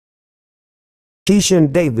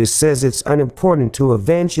Keyshawn Davis says it's unimportant to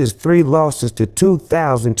avenge his 3 losses to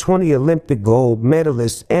 2020 Olympic gold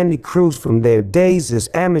medalist Andy Cruz from their days as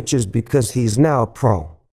amateurs because he's now a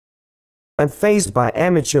pro. Unfazed by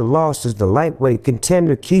amateur losses, the lightweight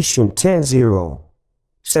contender Keyshawn 10-0.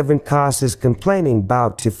 7 Cos is complaining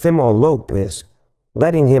about Teofimo Lopez,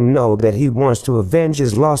 letting him know that he wants to avenge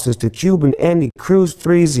his losses to Cuban Andy Cruz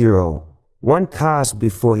 3-0. 1 Cos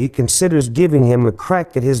before he considers giving him a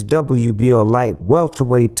crack at his WBO light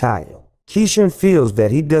welterweight title. Keyshawn feels that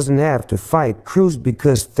he doesn't have to fight Cruz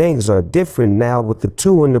because things are different now with the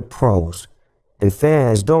two in the pros, and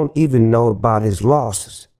fans don't even know about his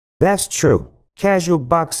losses. That's true. Casual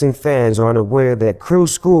boxing fans aren't aware that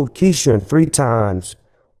Cruz schooled Keyshawn 3 times,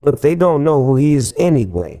 but they don't know who he is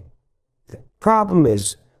anyway. The problem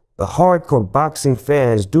is, the hardcore boxing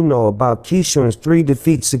fans do know about Keyshawn's 3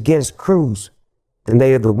 defeats against Cruz, and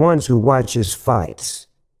they are the ones who watch his fights.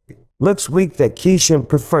 It looks weak that Keyshawn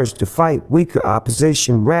prefers to fight weaker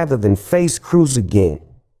opposition rather than face Cruz again.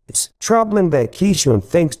 It's troubling that Keyshawn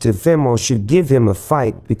thinks Teofimo should give him a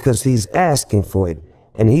fight because he's asking for it,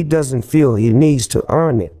 and he doesn't feel he needs to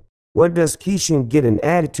earn it. Where does Keyshawn get an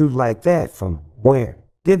attitude like that from? Where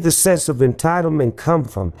did the sense of entitlement come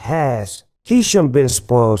from? Has Keyshawn been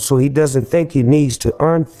spoiled so he doesn't think he needs to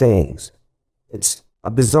earn things? It's a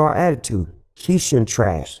bizarre attitude. Keyshawn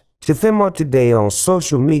trash Teofimo today on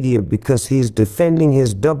social media because he's defending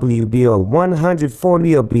his WBO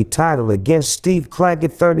 140lb title against Steve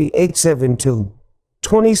Claggett 38-7-2.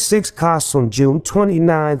 26 Cos on June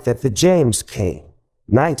 29th at the James K.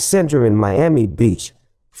 Knight Center in Miami Beach,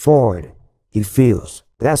 Florida. He feels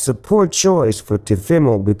that's a poor choice for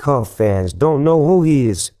Teofimo because fans don't know who he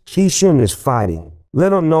is. Keyshawn is fighting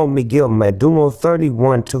little known Miguel Maduro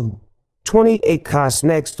 31-2. 28 Cos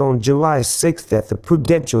next on July 6th at the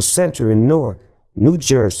Prudential Center in Newark, New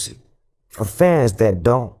Jersey. For fans that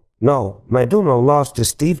don't know, Maduro lost to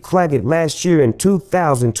Steve Claggett last year in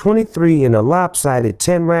 2023 in a lopsided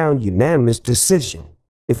 10-round unanimous decision.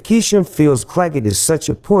 If Keyshawn feels Claggett is such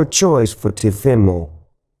a poor choice for Teofimo,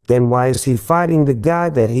 then why is he fighting the guy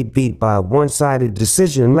that he beat by a one-sided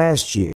decision last year?